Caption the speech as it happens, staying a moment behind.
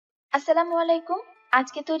আসসালামু আলাইকুম।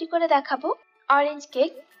 আজকে তৈরি করে দেখাবো অরেঞ্জ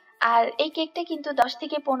কেক। আর এই কেকটা কিন্তু 10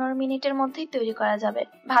 থেকে 15 মিনিটের মধ্যেই তৈরি করা যাবে।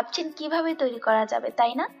 ভাবছেন কিভাবে তৈরি করা যাবে,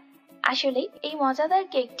 তাই না? আসলে এই মজাদার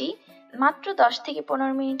কেকটি মাত্র 10 থেকে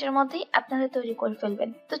 15 মিনিটের মধ্যেই আপনারা তৈরি করে ফেলবেন।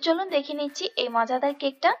 তো চলুন দেখে নিচ্ছি এই মজাদার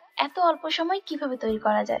কেকটা এত অল্প সময় কিভাবে তৈরি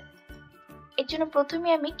করা যায়। এর জন্য প্রথমে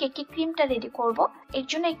আমি কেকের ক্রিমটা রেডি করব। এর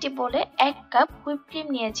জন্য একটি বোলে 1 কাপ হুইপ ক্রিম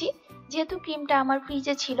নিয়েছি। যেহেতু ক্রিমটা আমার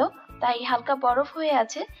ফ্রিজে ছিল তাই হালকা বরফ হয়ে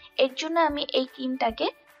আছে, এর জন্য আমি এই ক্রিমটাকে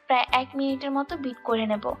প্রায় 1 মিনিটের মতো বিট করে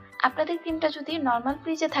নেব। আপনাদের ক্রিমটা যদি নর্মাল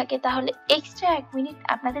ফ্রিজে থাকে তাহলে এক্সট্রা 1 মিনিট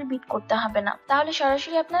আপনাদের বিট করতে হবে না, তাহলে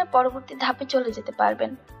সরাসরি আপনারা পরবর্তী ধাপে চলে যেতে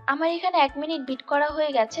পারবেন। আমার এখানে 1 মিনিট বিট করা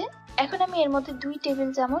হয়ে গেছে। এখন আমি এর মধ্যে 2 টেবিল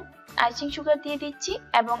চামচ আইসিং সুগার দিয়ে দিচ্ছি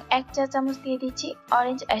এবং 1 চা চামচ দিয়ে দিচ্ছি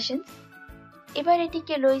অরেঞ্জ এসেন্স। এবার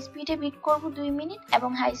এটিকে লো স্পিডে বিট করব 2 মিনিট এবং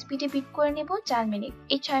হাই স্পিডে বিট করে নেব 4 মিনিট।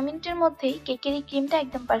 এই 6 মিনিটের মধ্যেই কেকের এই ক্রিমটা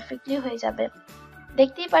একদম পারফেক্টলি হয়ে যাবে।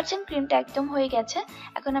 দেখতেই পাচ্ছেন ক্রিমটা একদম হয়ে গেছে।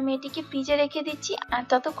 এখন আমি এটিকে ফ্রিজে রেখে দিচ্ছি আর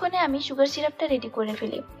ততক্ষণে আমি সুগার সিরাপটা রেডি করে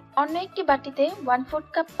ফেলি। অন্য একটি বাটিতে 1/4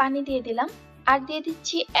 কাপ পানি দিয়ে দিলাম আর দিয়ে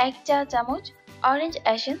দিচ্ছি 1 চা চামচ অরেঞ্জ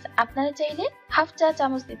এসেন্স। আপনারা চাইলে হাফ চা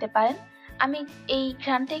চামচ দিতে পারেন। আমি এই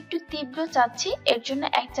ঘ্রাণটা একটু তীব্র চাচ্ছি, এর জন্য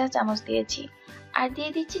 1 চা চামচ দিয়েছি। আর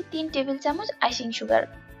দিয়ে দিচ্ছি 3 টেবিল চামচ আইসিং সুগার।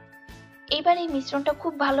 এবার এই মিশ্রণটা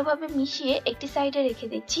খুব ভালোভাবে মিশিয়ে একটি সাইডে রেখে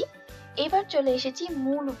দিচ্ছি। এবার চলে এসেছি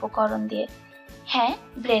মূল উপকরণ দিয়ে। হ্যাঁ,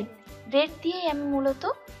 ব্রেড দিয়েই আমি মূলত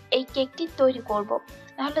এই কেকটি তৈরি করব।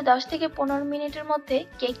 তাহলে 10 থেকে 15 মিনিটের মধ্যে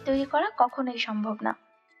কেক তৈরি করা কখনোই সম্ভব না।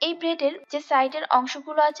 এই ব্রেডের যে সাইডের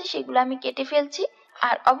অংশগুলো আছে সেগুলো আমি কেটে ফেলছি।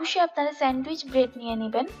 আর অবশ্যই আপনারা স্যান্ডউইচ ব্রেড নিয়ে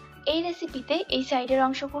নেবেন। এই রেসিপিতে এই সাইডের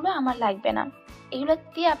অংশগুলো আমার লাগবে না। এগুলো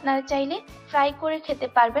দিয়ে আপনারা চাইলে ফ্রাই করে খেতে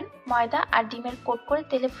পারবেন। ময়দা আর ডিমের কোট করে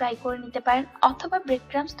তেলে ফ্রাই করে নিতে পারেন অথবা ব্রেড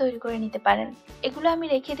ক্রাম্বস তৈরি করে নিতে পারেন। এগুলো আমি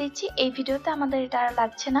রেখে দিচ্ছি, এই ভিডিওতে আমাদের এটা আর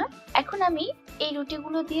লাগছে না। এখন আমি এই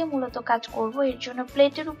রুটিগুলো দিয়ে মূলত কাজ করব। এর জন্য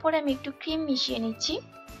প্লেটের উপরে আমি একটু ক্রিম মিশিয়ে নিচ্ছি,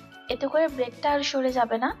 এতে করে ব্রেডটা আর সরে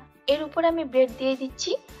যাবে না। এর উপরে আমি ব্রেড দিয়ে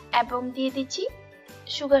দিচ্ছি এবং দিয়ে দিচ্ছি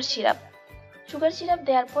সুগার সিরাপ। সুগার সিরাপ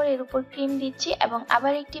দেওয়ার পর এর উপর ক্রিম দিচ্ছি এবং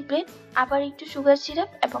আবার একটি ব্রেড, আবার একটু সুগার সিরাপ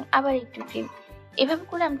এবং আবার একটু ক্রিম। এভাবে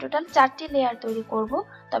করে আমি টোটাল 4টি লেয়ার তৈরি করব।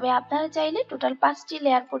 তবে আপনারা চাইলে টোটাল 5টি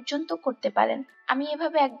লেয়ার পর্যন্ত করতে পারেন। আমি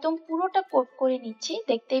এভাবে একদম পুরোটা কোট করে নিচ্ছি,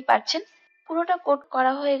 দেখতেই পাচ্ছেন পুরোটা কোট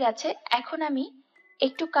করা হয়ে গেছে। এখন আমি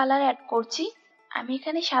একটু কালার অ্যাড করছি। আমি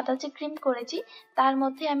এখানে সাদা যে ক্রিম করেছি তার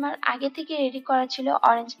মধ্যে আমার আগে থেকে রেডি করা ছিল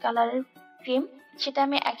অরেঞ্জ কালারের ক্রিম, সেটা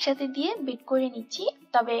আমি একসাথে দিয়ে বিট করে নিচ্ছি।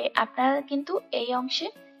 তবে আপনারা কিন্তু এই অংশে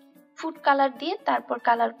ফুড কালার দিয়ে তারপর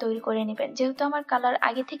কালার তৈরি করে নেবেন। যেহেতু আমার কালার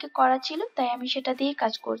আগে থেকে করা ছিল তাই আমি সেটা দিয়ে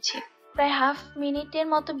কাজ করছি। প্রায় হাফ মিনিটের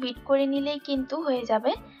মতো বিট করে নিলেই কিন্তু হয়ে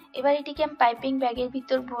যাবে। এবার এটিকে আমি পাইপিং ব্যাগের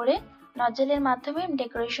ভিতর ভরে নজলের মাধ্যমে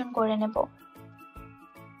ডেকোরেশন করে নেব।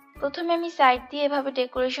 প্রথমে আমি সাইড দিয়ে এভাবে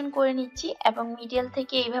ডেকোরেশন করে নিচ্ছি এবং মিডিয়াল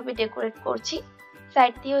থেকে এইভাবে ডেকোরেট করছি।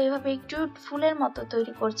 সাইড দিয়েও এভাবে একটু ফুলের মতো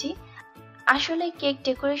তৈরি করছি। আসলে কেক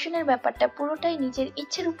ডেকোরেশনের ব্যাপারটা পুরোটাই নিজের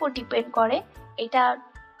ইচ্ছের উপর ডিপেন্ড করে। এটা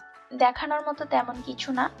দেখানোর মতো তেমন কিছু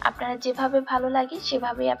না, আপনারা যেভাবে ভালো লাগে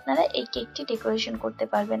সেভাবেই আপনারা এই কেকটি ডেকোরেশন করতে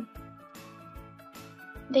পারবেন।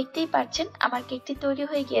 দেখতেই পাচ্ছেন আমার কেকটি তৈরি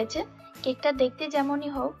হয়ে গিয়েছে। কেকটা দেখতে যেমনই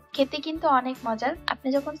হোক খেতে কিন্তু অনেক মজার। আপনি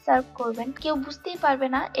যখন সার্ভ করবেন কেউ বুঝতেই পারবে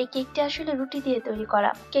না এই কেকটি আসলে রুটি দিয়ে তৈরি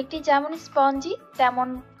করা। কেকটি যেমন স্পঞ্জি তেমন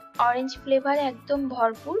অরেঞ্জ ফ্লেভারে একদম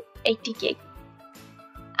ভরপুর একটি কেক।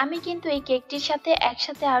 আমি কিন্তু এই কেকটির সাথে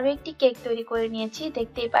একসাথে আরো একটি কেক তৈরি করে নিয়েছি,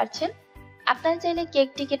 দেখতেই পাচ্ছেন। আপনারা চাইলে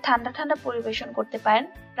কেকটিকে ঠান্ডা ঠান্ডা পরিবেশন করতে পারেন।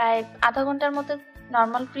 প্রায় আধা ঘন্টার মতো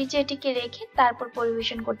নর্মাল ফ্রিজে এটিকে রেখে তারপর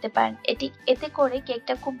পরিবেশন করতে পারেন। এতে করে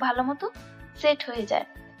কেকটা খুব ভালো মতো সেট হয়ে যায়।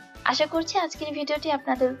 আশা করছি আজকের ভিডিওটি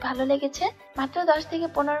আপনাদের ভালো লেগেছে। মাত্র 10 থেকে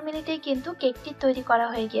 15 মিনিটেই কিন্তু কেকটি তৈরি করা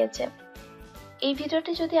হয়ে গিয়েছে। এই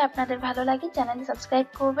ভিডিওটি যদি আপনাদের ভালো লাগে চ্যানেলে সাবস্ক্রাইব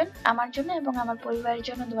করবেন, আমার জন্য এবং আমার পরিবারের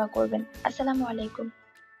জন্য দোয়া করবেন। আসসালামু আলাইকুম।